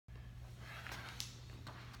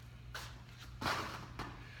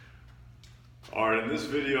Alright, in this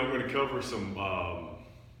video I'm going to cover some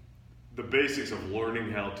the basics of learning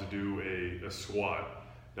how to do a squat.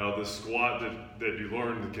 Now this squat that you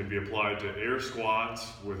learn can be applied to air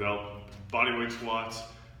squats without bodyweight squats,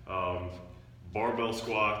 barbell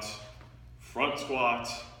squats, front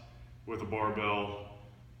squats with a barbell,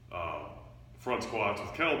 front squats with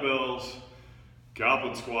kettlebells,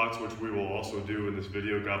 goblet squats, which we will also do in this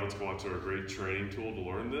video. Goblet squats are a great training tool to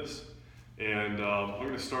learn this. And I'm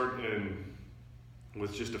going to start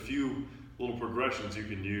with just a few little progressions you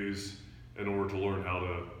can use in order to learn how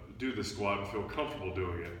to do the squat and feel comfortable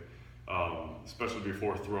doing it, especially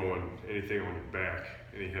before throwing anything on your back,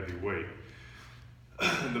 any heavy weight.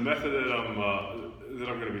 The method that I'm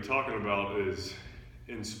going to be talking about is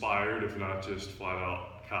inspired, if not just flat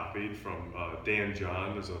out copied, from Dan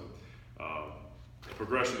John. There's a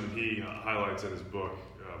progression he highlights in his book,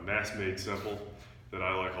 Mass Made Simple, that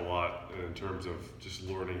I like a lot in terms of just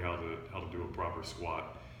learning how to do a proper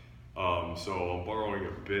squat. So I'm borrowing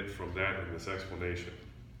a bit from that in this explanation.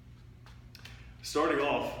 Starting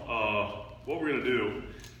off, what we're going to do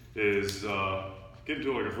is get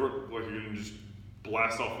into like you're going to just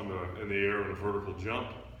blast off in the air in a vertical jump.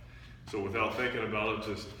 So without thinking about it,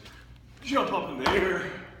 just jump up in the air.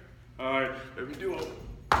 All right, if you do it,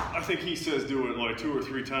 I think he says do it like 2 or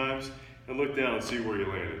 3 times and look down and see where you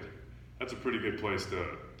landed. That's a pretty good place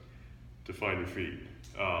to find your feet,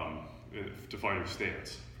 to find your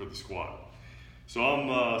stance for the squat. So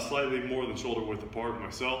I'm slightly more than shoulder width apart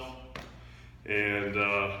myself, and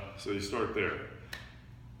so you start there.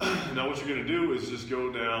 Now what you're going to do is just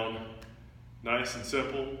go down nice and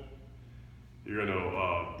simple. You're going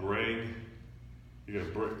to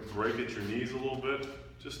break at your knees a little bit,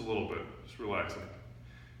 just a little bit, just relaxing.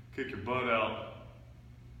 Kick your butt out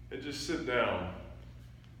and just sit down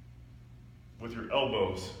with your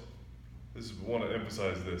elbows. I want to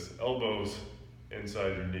emphasize this: elbows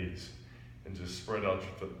inside your knees, and just spread out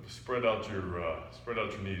your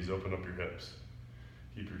knees. Open up your hips.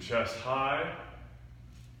 Keep your chest high.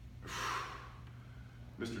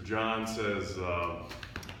 Mr. John says,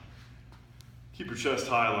 keep your chest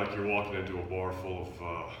high like you're walking into a bar full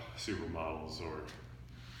of supermodels, or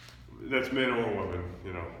that's men or women,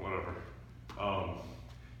 whatever.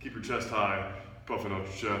 Keep your chest high, puffing out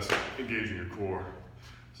your chest, engaging your core.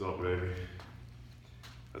 What's up, baby?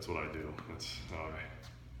 That's what I do. That's how I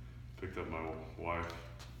picked up my wife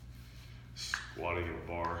squatting in a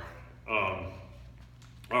bar. All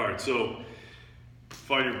right, so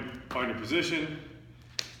find your position,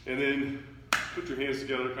 and then put your hands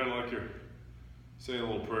together, kind of like you're saying a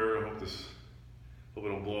little prayer. I hope I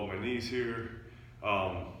don't blow up my knees here.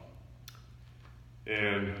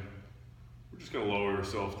 And we're just going to lower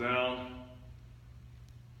yourself down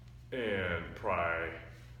and pry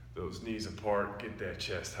those knees apart, get that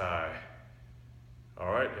chest high.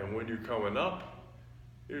 All right, and when you're coming up,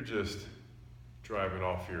 you're just driving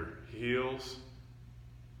off your heels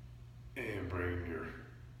and bringing your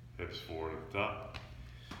hips forward at the top.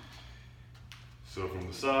 So from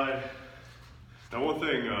the side. Now one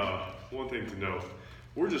thing to note,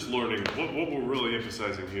 we're just learning, what we're really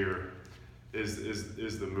emphasizing here is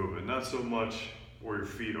the movement, not so much where your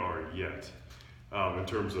feet are yet, in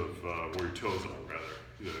terms of where your toes are, rather,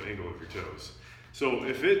 the angle of your toes. So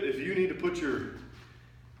if you need to put your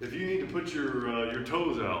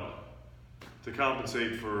toes out to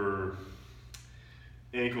compensate for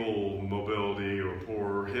ankle mobility or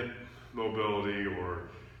poor hip mobility, or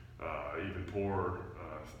even poor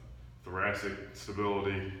thoracic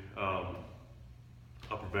stability,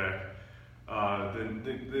 upper back,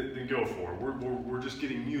 then go for it. We're just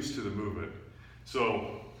getting used to the movement.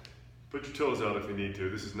 So put your toes out if you need to.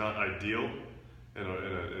 This is not ideal in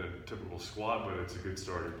a typical squat, but it's a good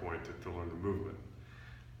starting point to learn the movement.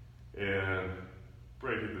 And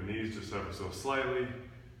break at the knees just ever so slightly,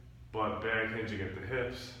 butt back hinging at the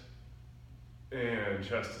hips, and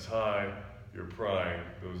chest is high. You're prying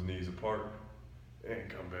those knees apart, and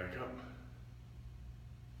come back up.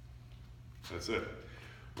 That's it.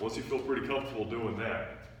 Once you feel pretty comfortable doing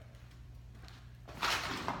that,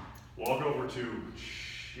 walk over to,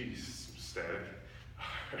 static.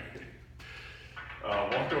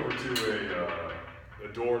 Walk over to a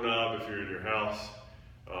doorknob if you're in your house,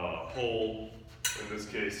 pole. In this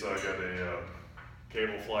case, I got a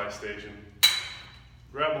cable fly station.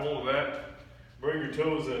 Grab a hold of that, bring your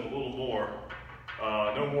toes in a little more,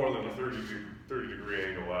 no more than a 30 degree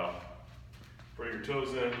angle out. Bring your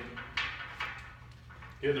toes in.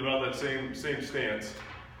 Get about that same stance,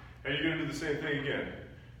 and you're going to do the same thing again.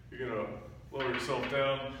 You're going to lower yourself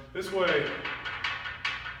down. This way,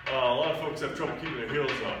 a lot of folks have trouble keeping their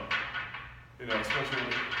heels up,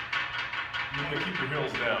 especially you want to keep your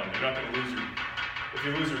heels down. You're not going to lose if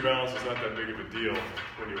you lose your balance, it's not that big of a deal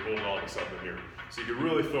when you hold on to something here. So you can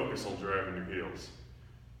really focus on driving your heels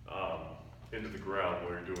into the ground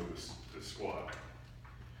while you're doing this squat.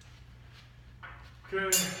 Okay,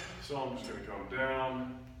 so I'm just going to come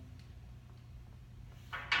down.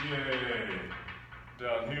 Yay!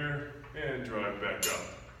 Down here and drive back up.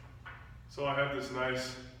 So I have this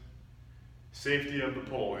nice safety of the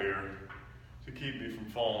pole here to keep me from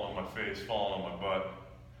falling on my face, falling on my butt.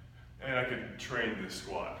 And I can train this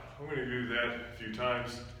squat. I'm going to do that a few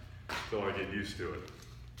times until I get used to it.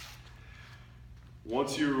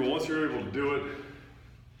 Once you're able to do it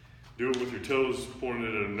with your toes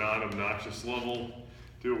pointed at a non-obnoxious level.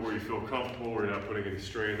 Do it where you feel comfortable, where you're not putting any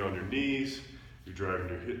strain on your knees. You're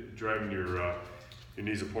driving your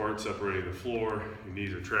knees apart, separating the floor. Your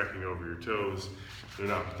knees are tracking over your toes. They're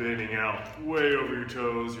not bending out way over your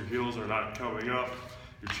toes. Your heels are not coming up.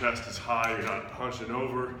 Your chest is high. You're not hunching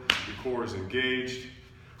over. Your core is engaged.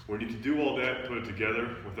 When you can do all that, put it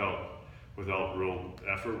together without real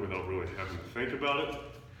effort, without really having to think about it,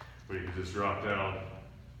 where you can just drop down,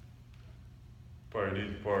 part your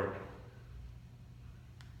knees apart.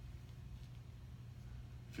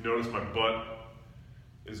 If you notice my butt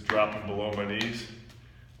is dropping below my knees,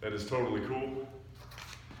 that is totally cool.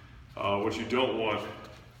 What you don't want,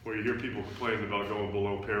 where you hear people complaining about going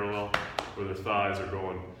below parallel, where their thighs are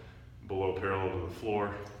going below parallel to the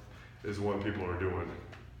floor, is when people are doing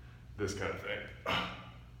this kind of thing.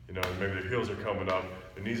 You know, maybe their heels are coming up,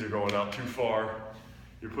 their knees are going out too far.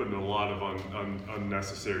 You're putting a lot of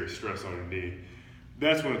unnecessary stress on your knee.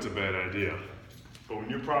 That's when it's a bad idea. But when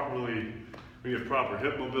you have proper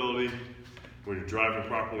hip mobility, when you're driving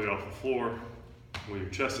properly off the floor, when your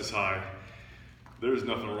chest is high, there's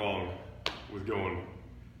nothing wrong with going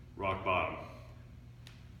rock bottom.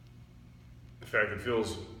 In fact,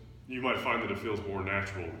 you might find that it feels more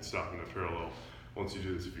natural than stopping at parallel once you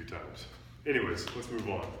do this a few times. Anyways, let's move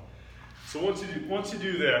on. So once you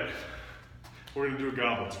do that, we're going to do a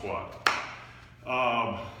goblet squat.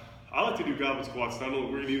 I like to do goblet squats. Not only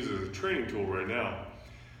we're going to use it as a training tool right now,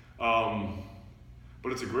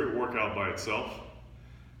 but it's a great workout by itself.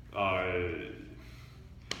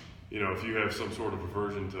 You know, if you have some sort of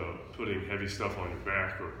aversion to putting heavy stuff on your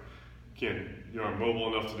back, or you aren't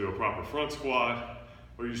mobile enough to do a proper front squat,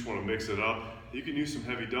 or you just want to mix it up, you can use some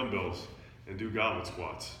heavy dumbbells and do goblet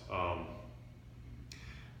squats.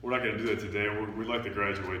 We're not going to do that today. We'd like to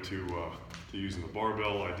graduate to using the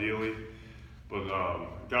barbell ideally, but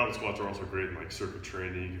goblet squats are also great in like circuit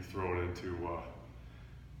training. You can throw it into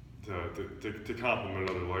to complement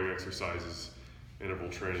other leg exercises, interval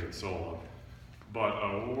training, and so on. But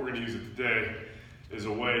what we're going to use it today is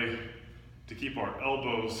a way to keep our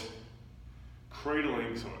elbows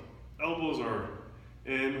cradling. So elbows are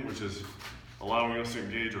in, which is allowing us to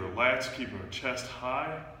engage our lats, keeping our chest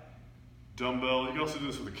high. Dumbbell, you can also do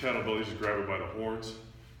this with a kettlebell. You just grab it by the horns,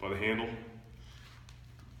 by the handle.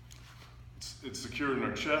 It's secured in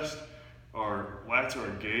our chest. Our lats are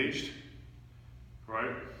engaged,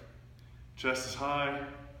 right? Chest is high.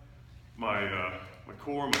 My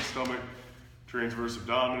core, my stomach, transverse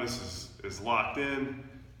abdominis is locked in.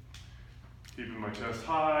 Keeping my chest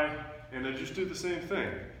high, and then just do the same thing.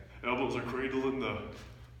 Elbows are cradling the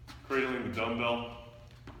dumbbell,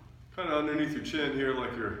 kind of underneath your chin here,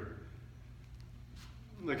 like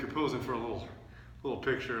you're posing for a little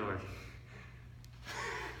picture, like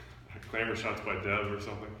glamour shots by Dev or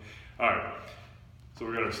something. All right, so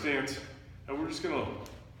we got our stance, and we're just gonna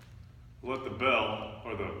let the bell,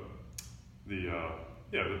 or the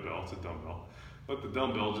bell, it's a dumbbell. Let the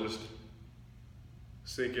dumbbell just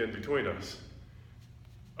sink in between us.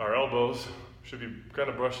 Our elbows should be kind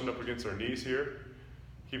of brushing up against our knees here,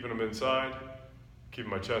 keeping them inside,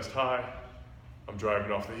 keeping my chest high. I'm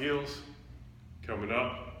driving off the heels, coming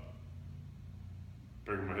up,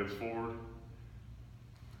 bringing my hips forward.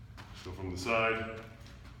 So from the side,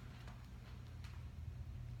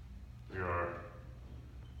 we are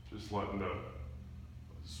just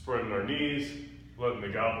spreading our knees, letting the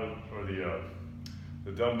goblet or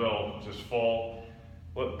the dumbbell just fall.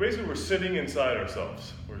 Basically, we're sitting inside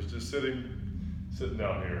ourselves. We're just sitting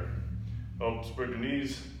down here. Spread your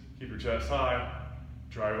knees, keep your chest high,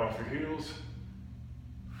 drive off your heels.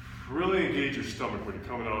 Really engage your stomach when you're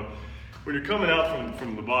coming out. When you're coming out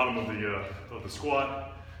from the bottom of the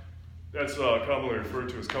squat, that's commonly referred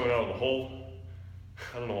to as coming out of the hole.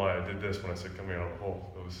 I don't know why I did this when I said coming out of the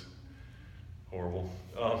hole. That was horrible.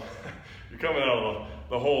 You're coming out of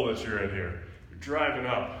the hole that you're in here. You're driving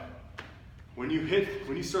up. When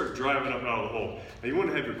you start driving up out of the hole, now you want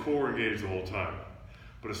to have your core engaged the whole time.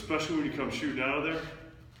 But especially when you come shooting out of there,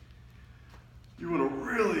 you want to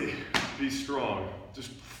really be strong.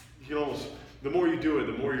 Just, you can almost, the more you do it,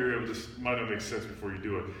 the more you're able to, this might not make sense before you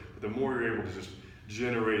do it, but the more you're able to just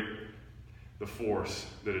generate the force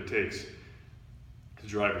that it takes to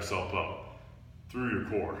drive yourself up through your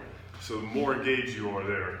core. So the more engaged you are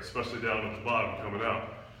there, especially down at the bottom coming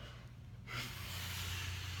out,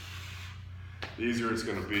 the easier it's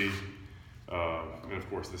going to be, and of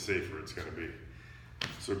course the safer it's going to be.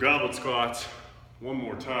 So goblet squats, one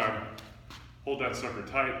more time. Hold that sucker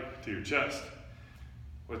tight to your chest.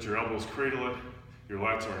 Let your elbows cradle it. Your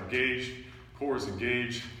lats are engaged, core is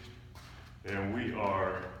engaged, and we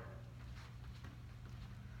are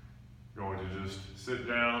going to just sit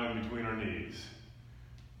down in between our knees.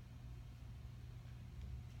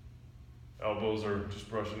 Elbows are just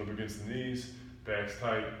brushing up against the knees, back's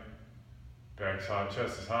tight, back's high,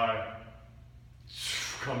 chest is high.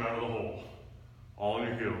 Come out of the hole. All on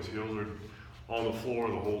your heels. Heels are on the floor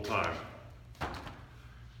the whole time.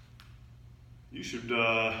 You should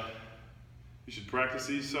practice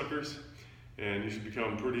these suckers, and you should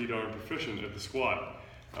become pretty darn proficient at the squat,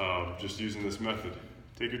 just using this method.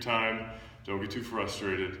 Take your time, don't get too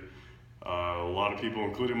frustrated. A lot of people,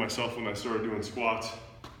 including myself, when I started doing squats,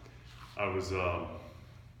 I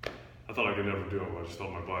thought I could never do them. I just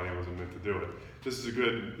thought my body wasn't meant to do it. This is a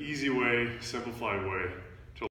good, easy way, simplified way